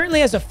 He currently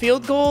has a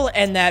field goal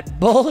and that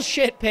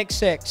bullshit pick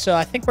 6. So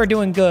I think we're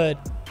doing good.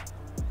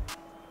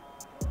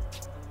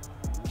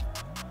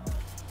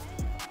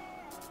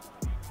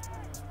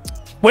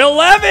 Will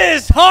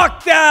Levis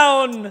hawked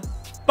down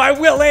by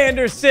Will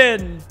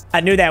Anderson.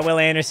 I knew that Will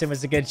Anderson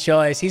was a good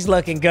choice. He's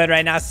looking good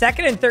right now.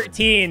 2nd and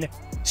 13.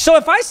 So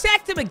if I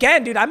sacked him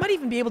again, dude, I might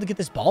even be able to get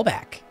this ball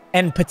back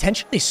and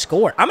potentially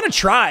score. I'm going to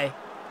try.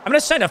 I'm going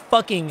to send a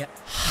fucking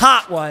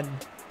hot one.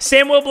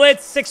 Sam will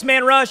blitz,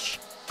 6-man rush.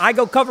 I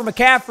go cover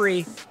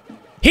McCaffrey.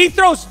 He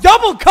throws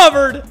double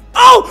covered.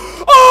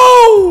 Oh!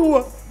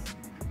 Oh!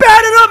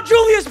 Batted up.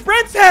 Julius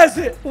Brents has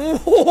it.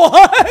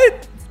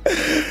 What?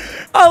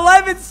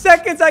 11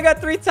 seconds. I got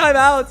 3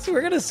 timeouts.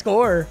 We're going to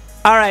score.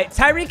 All right.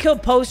 Tyreek Hill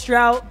post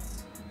route.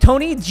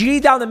 Tony G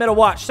down the middle.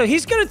 Watch. So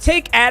he's going to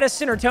take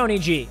Addison or Tony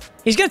G.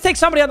 He's going to take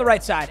somebody on the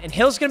right side. And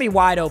Hill's going to be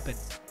wide open.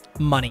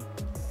 Money.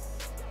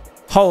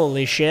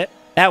 Holy shit.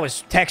 That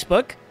was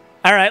textbook.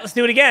 All right. Let's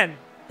do it again.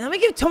 Now we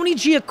give Tony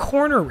G a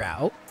corner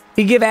route.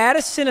 We give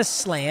Addison a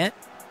slant.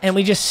 And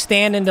we just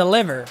stand and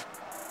deliver.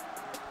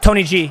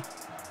 Tony G.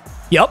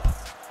 Yup.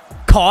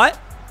 Caught.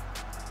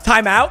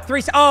 Timeout.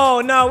 3.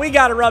 Oh, no. We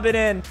got to rub it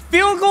in.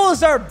 Field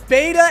goals are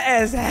beta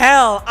as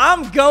hell.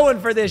 I'm going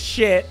for this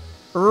shit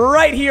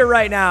right here,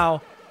 right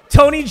now.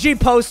 Tony G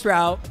post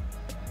route.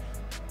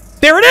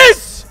 There it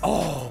is.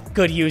 Oh,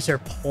 good user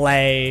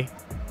play.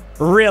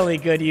 Really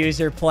good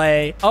user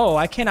play. Oh,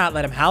 I cannot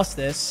let him house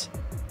this.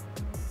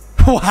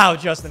 Wow,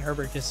 Justin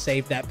Herbert just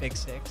saved that pick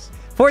 6.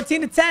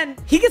 14 to 10.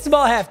 He gets the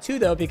ball at half too,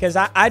 though, because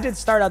I did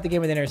start out the game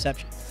with an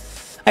interception.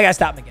 I got to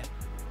stop him again.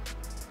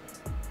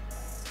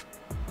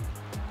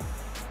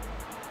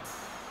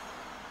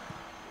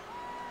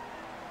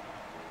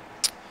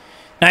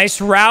 Nice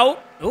route.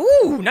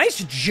 Ooh,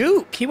 nice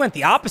juke. He went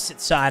the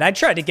opposite side. I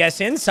tried to guess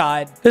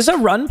inside. There's a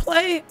run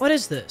play? What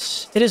is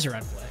this? It is a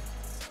run play.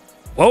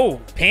 Whoa,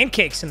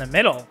 pancakes in the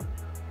middle.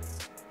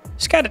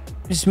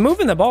 He's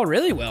moving the ball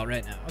really well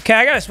right now. Okay,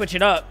 I got to switch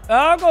it up.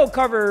 I'll go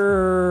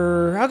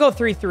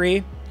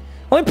 3-3.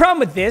 Only problem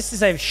with this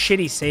is I have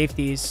shitty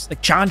safeties.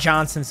 Like John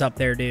Johnson's up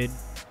there, dude.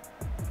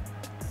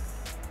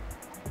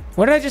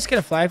 What did I just get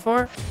a flag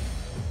for?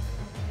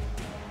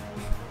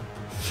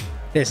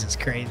 This is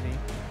crazy.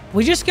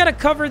 We just got to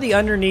cover the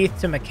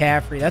underneath to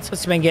McCaffrey. That's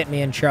what's been getting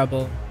me in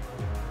trouble.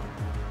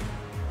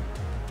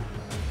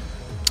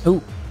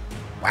 Ooh.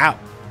 Wow.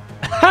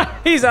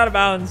 He's out of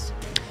bounds.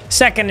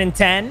 2nd and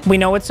 10. We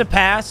know it's a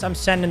pass. I'm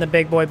sending the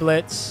big boy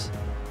blitz.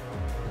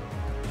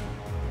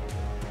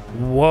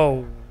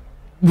 Whoa.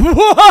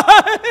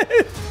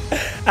 What?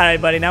 All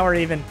right, buddy. Now we're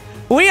even.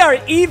 We are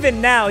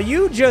even now.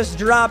 You just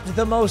dropped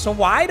the most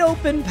wide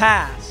open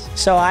pass.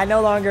 So I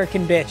no longer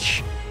can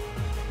bitch.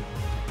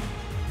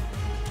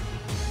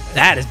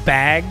 That is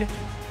bagged.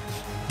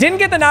 Didn't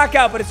get the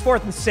knockout, but it's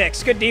 4th and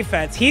 6. Good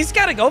defense. He's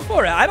got to go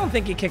for it. I don't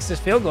think he kicks this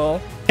field goal.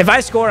 If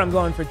I score, I'm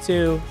going for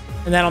 2.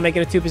 And then I'll make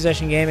it a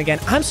 2-possession game again.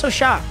 I'm so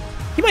shocked.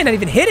 He might not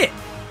even hit it.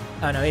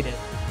 Oh, no, he did.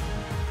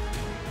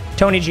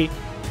 Tony G.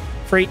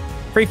 Free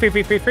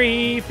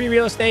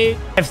real estate.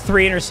 I have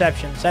 3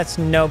 interceptions. That's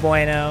no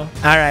bueno.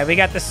 All right, we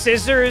got the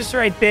scissors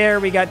right there.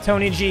 We got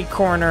Tony G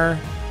corner.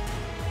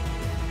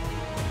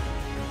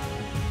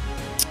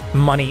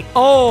 Money.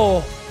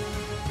 Oh,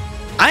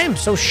 I am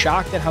so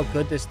shocked at how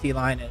good this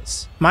D-line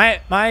is.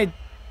 My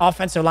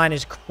offensive line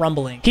is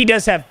crumbling. He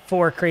does have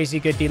 4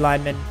 crazy good D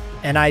linemen,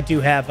 and I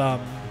do have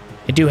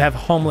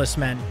homeless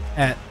men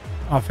at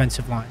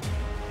offensive line.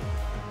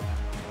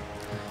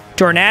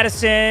 Jordan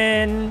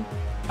Addison.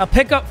 I'll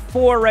pick up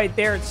 4 right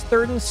there. It's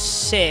 3rd and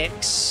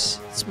 6.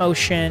 It's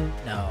motion.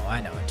 No,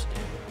 I know what to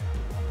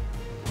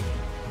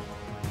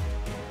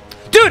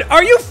do. Dude,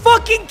 are you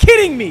fucking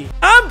kidding me?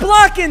 I'm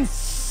blocking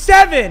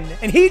 7,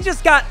 and he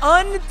just got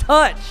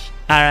untouched.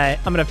 All right,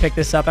 I'm going to pick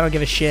this up. I don't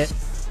give a shit.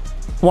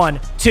 1,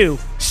 2.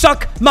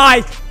 Suck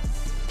my...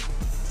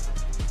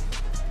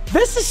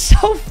 This is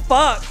so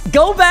fucked.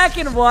 Go back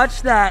and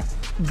watch that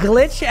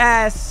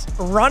glitch-ass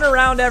run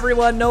around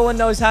everyone. No one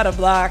knows how to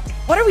block.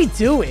 What are we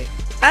doing?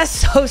 That's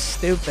so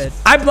stupid.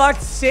 I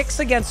blocked 6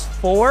 against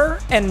 4,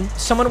 and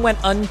someone went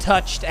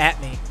untouched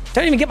at me.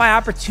 Don't even get my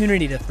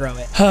opportunity to throw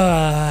it.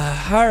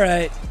 All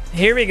right,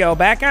 here we go.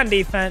 Back on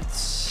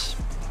defense.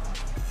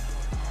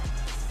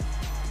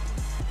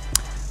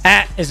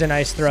 That is a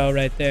nice throw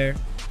right there.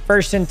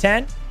 1st and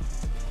 10.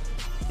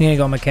 You gonna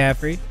go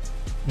McCaffrey?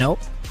 Nope.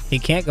 He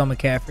can't go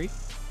McCaffrey.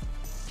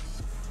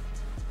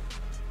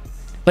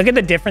 Look at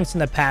the difference in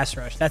the pass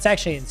rush. That's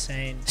actually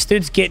insane. This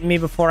dude's getting me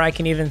before I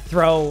can even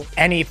throw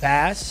any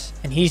pass,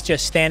 and he's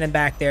just standing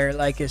back there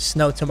like it's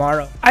no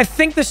tomorrow. I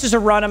think this is a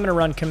run. I'm going to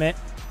run commit.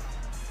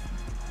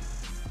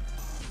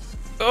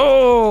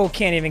 Oh,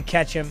 can't even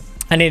catch him.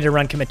 I need to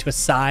run commit to a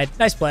side.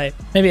 Nice play.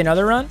 Maybe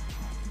another run.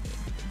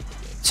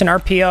 It's an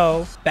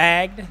RPO.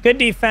 Bagged. Good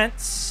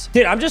defense.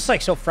 Dude, I'm just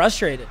like so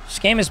frustrated. This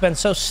game has been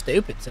so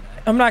stupid today.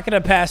 I'm not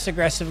going to pass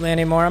aggressively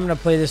anymore. I'm going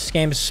to play this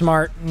game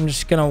smart. I'm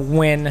just going to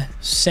win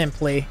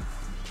simply.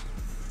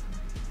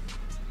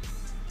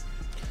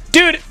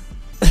 Dude,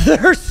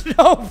 there's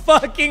no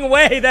fucking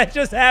way that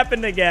just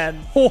happened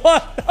again.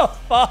 What the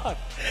fuck?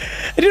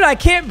 Dude, I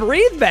can't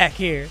breathe back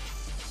here.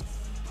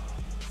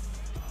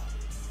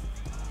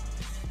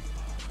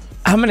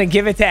 I'm going to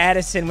give it to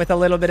Addison with a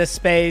little bit of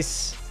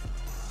space.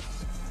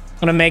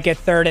 gonna make it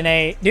 3rd and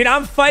 8. Dude,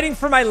 I'm fighting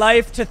for my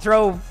life to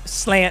throw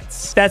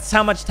slants. That's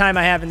how much time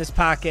I have in this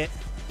pocket.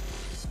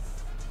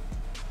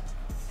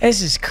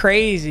 This is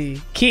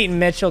crazy. Keaton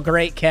Mitchell,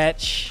 great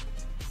catch.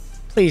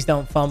 Please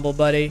don't fumble,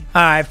 buddy.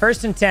 All right,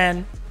 1st and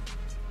 10.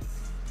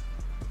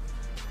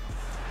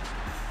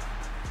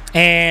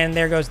 And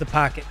there goes the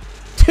pocket.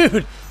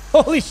 Dude,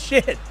 holy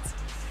shit.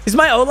 Is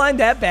my O-line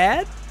that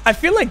bad? I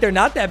feel like they're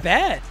not that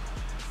bad.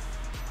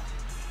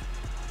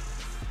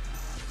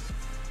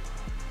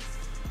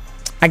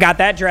 I got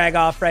that drag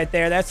off right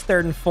there. That's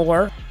 3rd and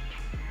 4.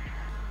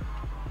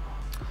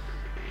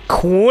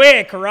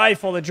 Quick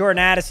rifle to Jordan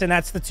Addison.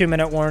 That's the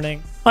 2-minute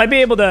warning. Might be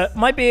able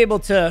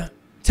to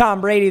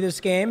Tom Brady this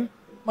game.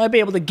 Might be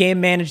able to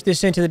game manage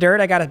this into the dirt.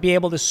 I got to be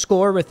able to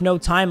score with no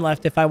time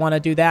left if I want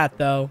to do that,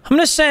 though. I'm going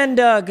to send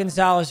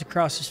Gonzalez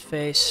across his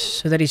face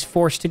so that he's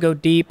forced to go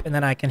deep, and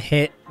then I can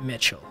hit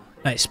Mitchell.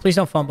 Nice. Please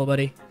don't fumble,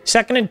 buddy.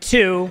 2nd and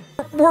 2.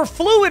 We're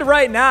fluid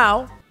right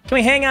now. Can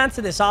we hang on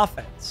to this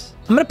offense?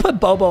 I'm going to put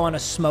Bobo on a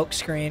smoke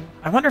screen.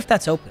 I wonder if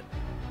that's open.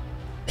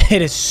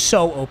 It is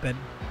so open.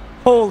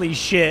 Holy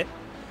shit.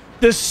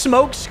 The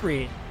smoke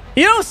screen.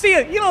 You don't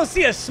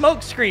see a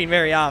smoke screen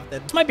very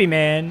often. This might be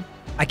man.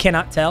 I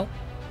cannot tell.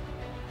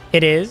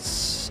 It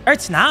is. Or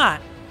it's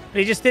not. But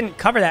he just didn't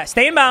cover that.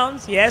 Stay in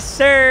bounds. Yes,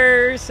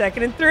 sir.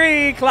 2nd and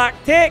 3. Clock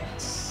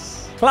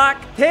ticks.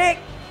 Clock tick.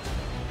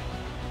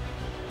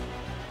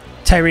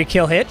 Tyreek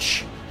Hill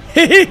hitch.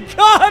 He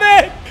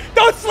got it.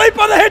 Don't sleep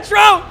on the hitch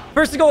route.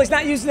 First and goal, he's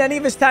not using any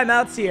of his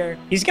timeouts here.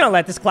 He's going to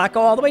let this clock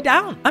go all the way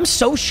down. I'm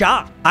so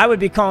shocked. I would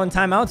be calling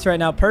timeouts right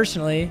now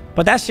personally,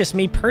 but that's just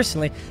me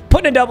personally.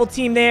 Putting a double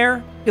team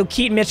there. You'll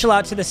keep Mitchell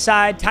out to the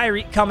side.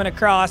 Tyreek coming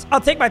across.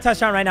 I'll take my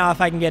touchdown right now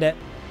if I can get it.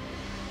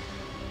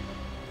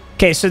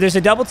 Okay, so there's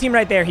a double team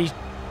right there.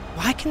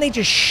 Why can they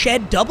just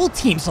shed double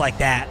teams like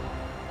that?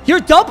 You're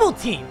double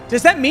team.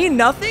 Does that mean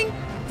nothing?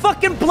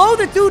 Fucking blow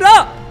the dude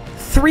up.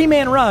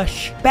 3-man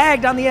rush.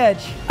 Bagged on the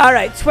edge. All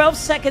right, 12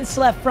 seconds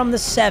left from the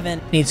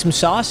 7. Need some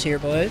sauce here,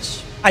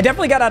 boys. I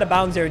definitely got out of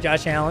bounds there,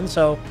 Josh Allen,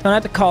 so don't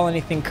have to call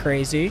anything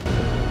crazy.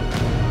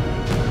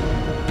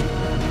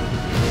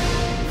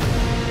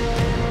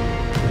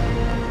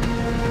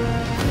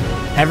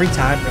 Every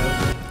time,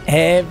 bro.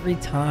 Every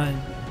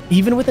time.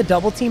 Even with a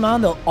double team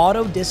on, they'll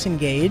auto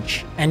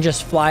disengage and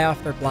just fly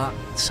off their block.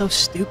 It's so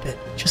stupid.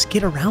 Just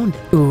get around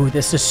it. Ooh,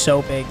 this is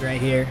so big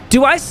right here.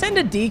 Do I send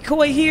a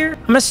decoy here?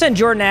 I'm going to send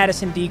Jordan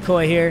Addison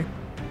decoy here.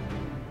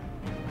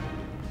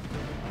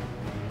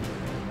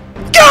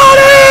 Got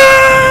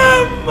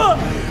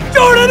him!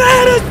 Jordan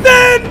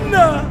Addison!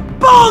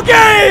 Ball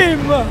game!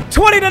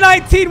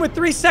 20-19 with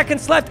 3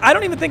 seconds left. I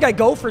don't even think I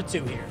go for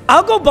 2 here.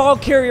 I'll go ball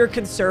carrier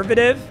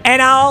conservative,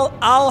 and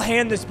I'll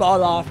hand this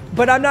ball off,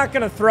 but I'm not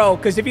going to throw,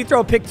 because if you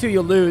throw pick 2,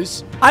 you'll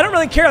lose. I don't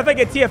really care if I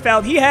get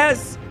TFL'd. He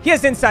has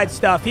inside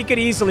stuff. He could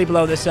easily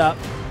blow this up.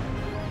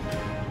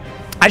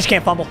 I just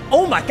can't fumble.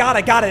 Oh my God,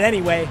 I got it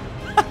anyway.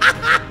 Woo!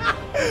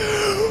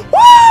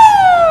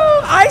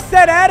 I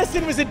said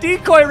Addison was a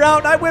decoy route,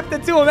 and I whipped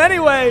it to him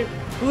anyway.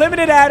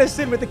 Limited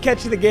Addison with the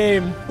catch of the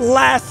game.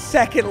 Last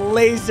second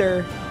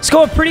laser. Let's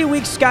go a pretty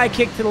weak sky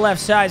kick to the left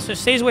side, so it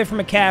stays away from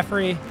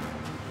McCaffrey.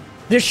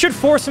 This should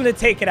force him to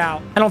take it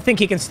out. I don't think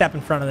he can step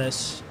in front of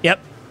this. Yep.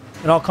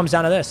 It all comes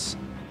down to this.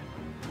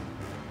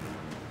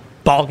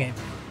 Ball game.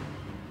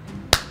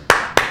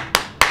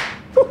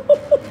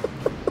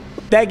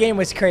 That game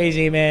was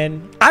crazy,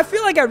 man. I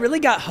feel like I really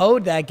got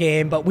hoed that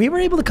game, but we were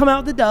able to come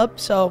out with the dub,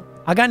 so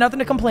I got nothing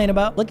to complain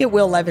about. Look at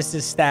Will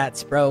Levis's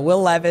stats, bro.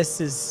 Will Levis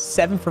is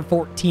 7 for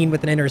 14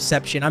 with an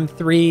interception. I'm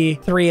three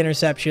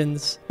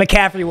interceptions.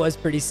 McCaffrey was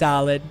pretty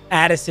solid.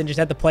 Addison just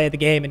had the play of the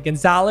game, and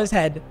Gonzalez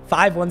had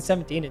 5,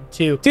 117, and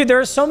 2. Dude, there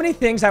are so many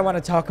things I want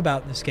to talk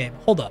about in this game.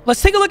 Hold up.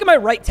 Let's take a look at my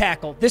right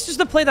tackle. This is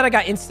the play that I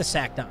got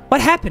insta-sacked on.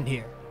 What happened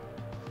here?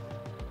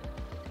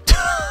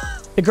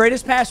 The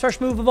greatest pass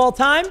rush move of all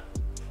time?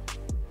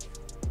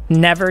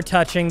 Never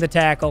touching the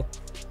tackle.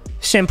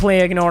 Simply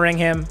ignoring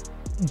him.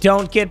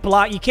 Don't get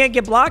blocked. You can't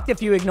get blocked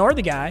if you ignore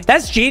the guy.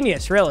 That's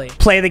genius, really.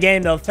 Play the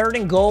game, though.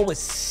 3rd and goal with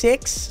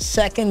 6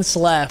 seconds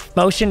left.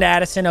 Motioned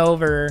Addison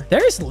over.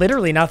 There's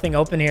literally nothing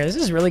open here. This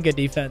is really good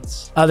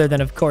defense. Other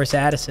than, of course,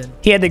 Addison.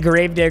 He had the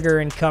gravedigger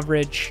in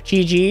coverage.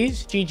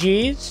 GG's.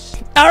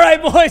 GG's. All right,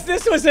 boys.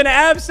 This was an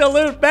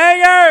absolute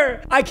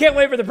banger. I can't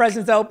wait for the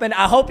presents to open.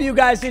 I hope you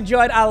guys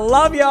enjoyed. I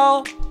love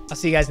y'all. I'll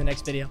see you guys in the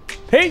next video.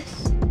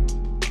 Peace.